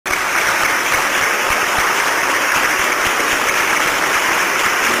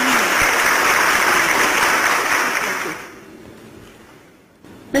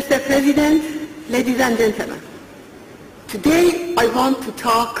Mr. President, ladies and gentlemen, today I want to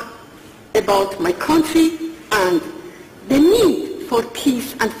talk about my country and the need for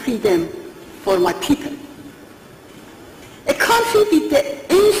peace and freedom for my people. A country with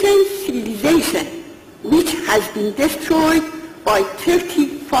the ancient civilization which has been destroyed by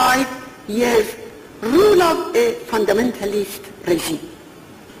 35 years rule of a fundamentalist regime.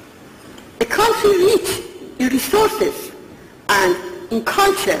 A country rich in resources and in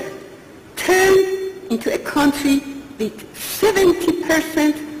culture turned into a country with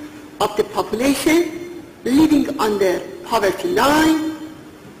 70% of the population living under poverty line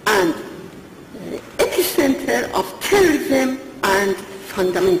and epicenter of terrorism and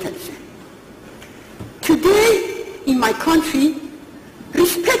fundamentalism. Today in my country,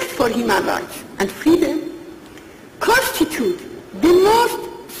 respect for human rights and freedom constitute the most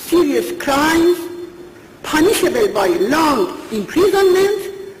serious crimes punishable by long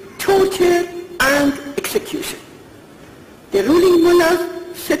imprisonment, torture and execution. The ruling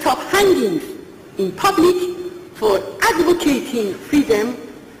mullahs set up hangings in public for advocating freedom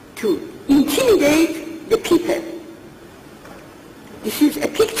to intimidate the people. This is a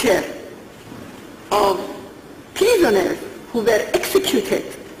picture of prisoners who were executed,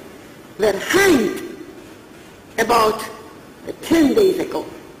 were hanged about 10 days ago.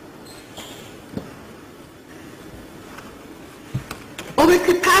 Over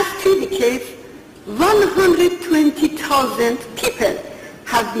the past 3 decades, 120,000 people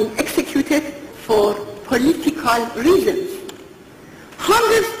have been executed for political reasons.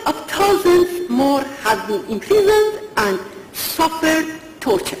 Hundreds of thousands more have been imprisoned and suffered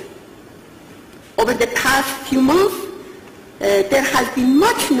torture. Over the past few months, there has been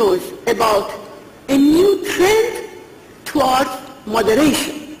much noise about a new trend towards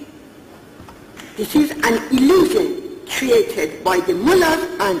moderation. This is an illusion created by the mullahs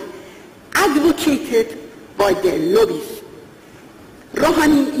and advocated by the lobbies.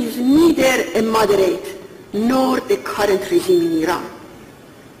 Rouhani is neither a moderate nor the current regime in Iran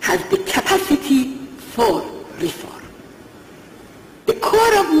has the capacity for reform. The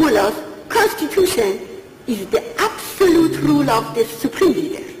core of mullahs' constitution is the absolute rule of the supreme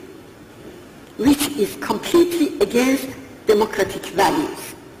leader, which is completely against democratic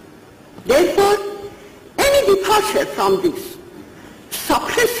values. Therefore, any departure from these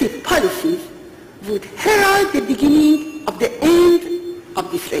suppressive policies would herald the beginning of the end of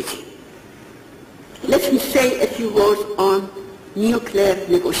this regime. Let me say a few words on nuclear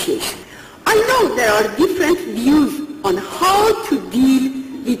negotiation. I know there are different views on how to deal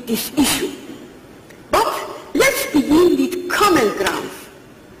with this issue, but let's begin with common grounds.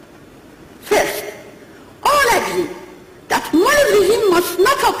 First, all agree that Mullah regime must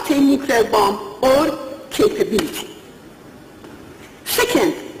not obtain nuclear bomb or capability.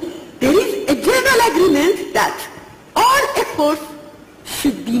 Second, there is a general agreement that all efforts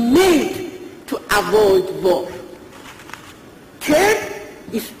should be made to avoid war. Third,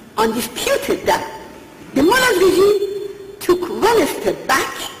 it's undisputed that the Mullah regime took one step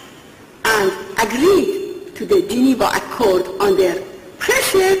back and agreed to the Geneva Accord under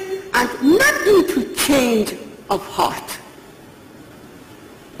pressure and not due to change of heart.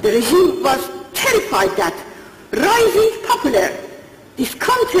 The regime was terrified that rising popular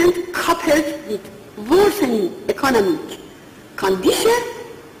discontent coupled with worsening economic conditions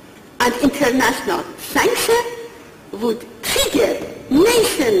and international sanctions would trigger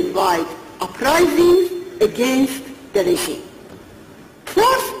nationwide uprisings against the regime.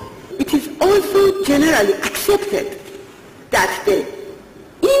 Fourth, it is also generally accepted that the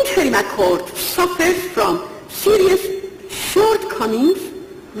interim accord suffers from serious shortcomings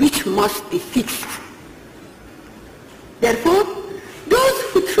which must be fixed. Therefore, those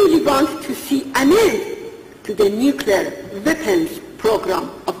who truly want to see an end to the nuclear weapons program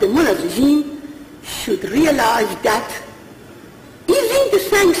of the Mullah regime should realize that easing the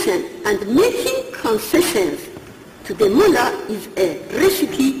sanction and making concessions to the Mullah is a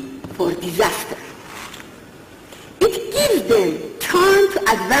recipe for disaster. It gives them time to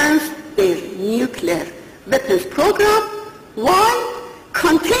advance their nuclear weapons program while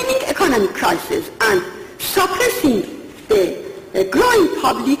containing economic crisis and suppressing the growing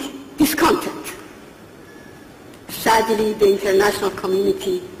public discontent. Sadly, the international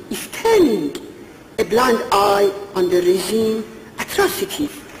community is turning a blind eye on the regime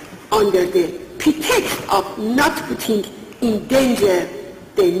atrocities under the pretext of not putting in danger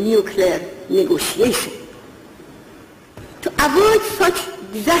the nuclear negotiation. To avoid such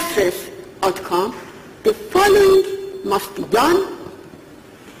disastrous outcome, the following must be done.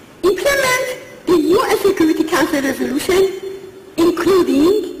 Implement the UN Security Council resolution,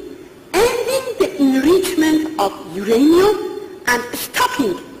 including of uranium and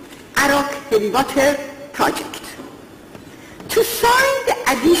stopping Iraq heavy water project. To sign the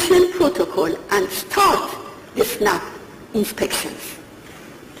addition protocol and start the SNAP inspections.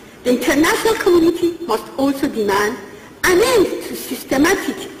 The international community must also demand an end to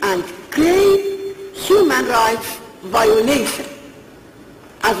systematic and grave human rights violation,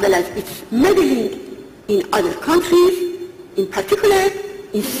 as well as its meddling in other countries, in particular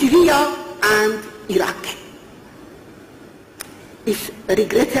in Syria and Iraq. It's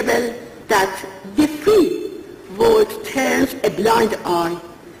regrettable that the free world turns a blind eye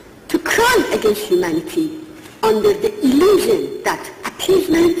to crime against humanity under the illusion that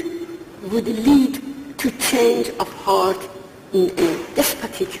appeasement would lead to change of heart in a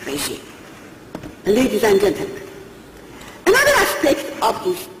despotic regime. Ladies and gentlemen, another aspect of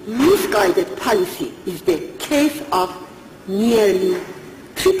this misguided policy is the case of nearly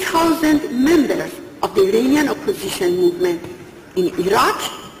 3,000 members of the Iranian opposition movement in Iraq,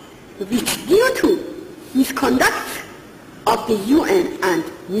 which due to misconduct of the UN and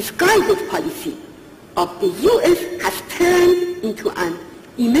misguided policy of the US has turned into an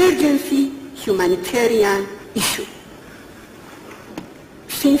emergency humanitarian issue.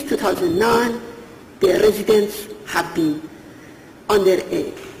 Since 2009, the residents have been under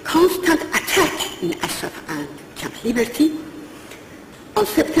a constant attack in Ashraf and Camp Liberty. On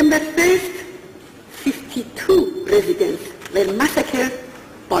September 1st, 52 residents were massacred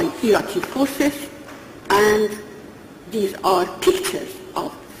by Iraqi forces, and these are pictures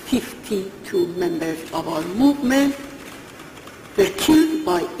of 52 members of our movement were killed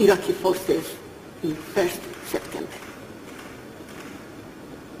by Iraqi forces in 1st September.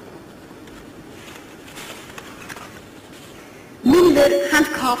 Many were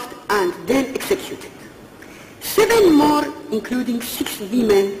handcuffed and then executed. 7 more, including 6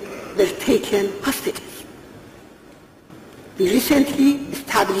 women, were taken hostages. We recently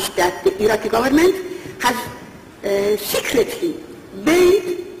established that the Iraqi government has secretly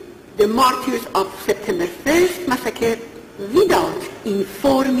buried the martyrs of September 1st massacre without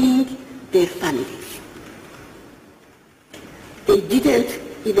informing their families. They didn't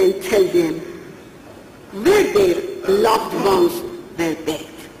even tell them where their loved ones were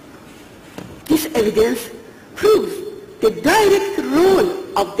buried. This evidence proves the direct role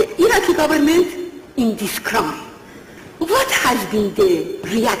of the Iraqi government in this crime. What has been the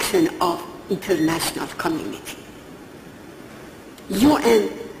reaction of international community? UN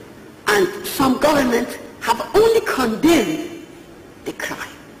and some governments have only condemned the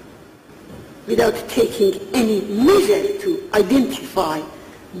crime without taking any measure to identify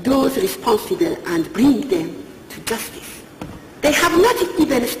those responsible and bring them to justice. They have not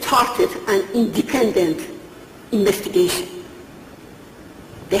even started an independent investigation.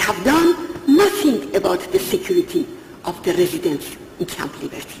 They have done nothing about the security of the residents in Camp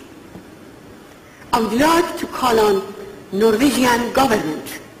Liberty. I would like to call on Norwegian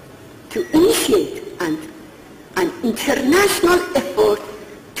government to initiate an international effort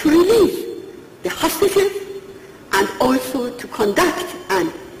to release the hostages and also to conduct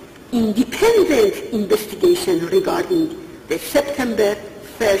an independent investigation regarding the September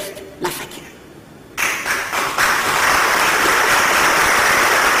 1st massacre.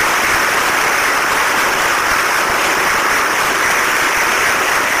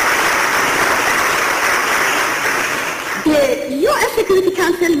 The UN Security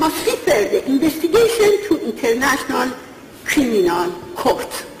Council must refer the investigation to International Criminal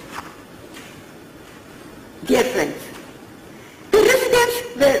Court. Dear friends, the residents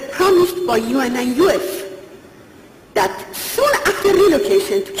were promised by UN and US that soon after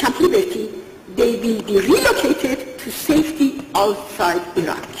relocation to Camp Liberty, they will be relocated to safety outside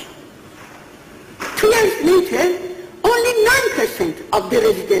Iraq. 2 years later, only 9% of the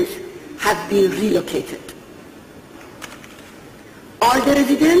residents have been relocated. All the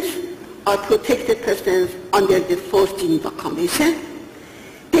residents are protected persons under the 4th Geneva Convention.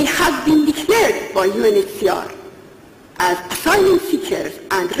 They have been declared by UNHCR as asylum seekers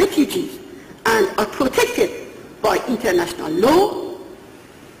and refugees and are protected by international law.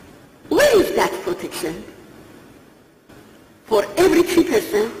 Where is that protection? For every 3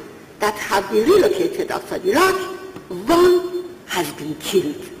 persons that have been relocated outside Iraq, 1 has been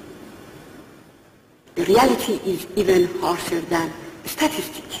killed. The reality is even harsher than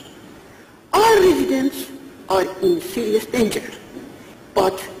statistics. All residents are in serious danger.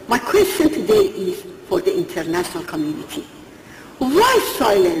 But my question today is for the international community. Why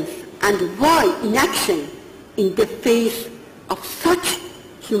silence and why inaction in the face of such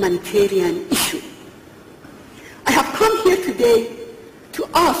humanitarian issue? I have come here today to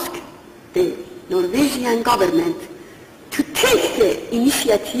ask the Norwegian government to take the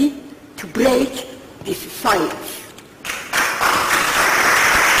initiative to break this silence.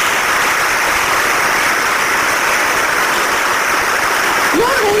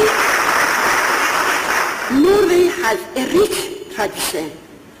 Norway has a rich tradition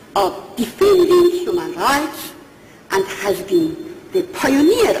of defending human rights and has been the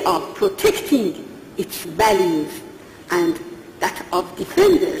pioneer of protecting its values and that of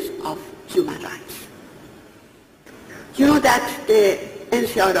defenders of human rights. You know that the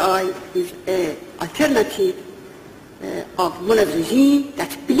NCRI is an alternative of Mullah's regime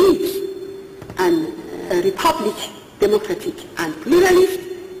that believes in a republic, democratic and pluralist,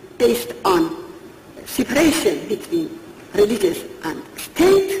 based on separation between religious and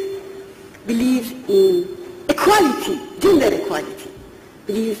state, believes in equality, gender equality,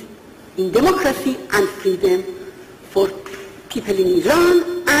 believes in democracy and freedom for people in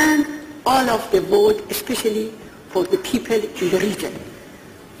Iran and all of the world, especially for the people in the region.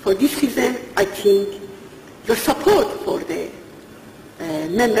 For this reason, I think your support for the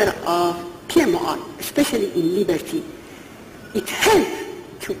member of PMR, especially in liberty, it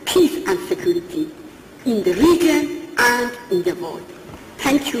helps to peace and security in the region and in the world.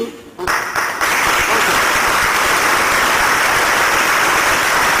 Thank you.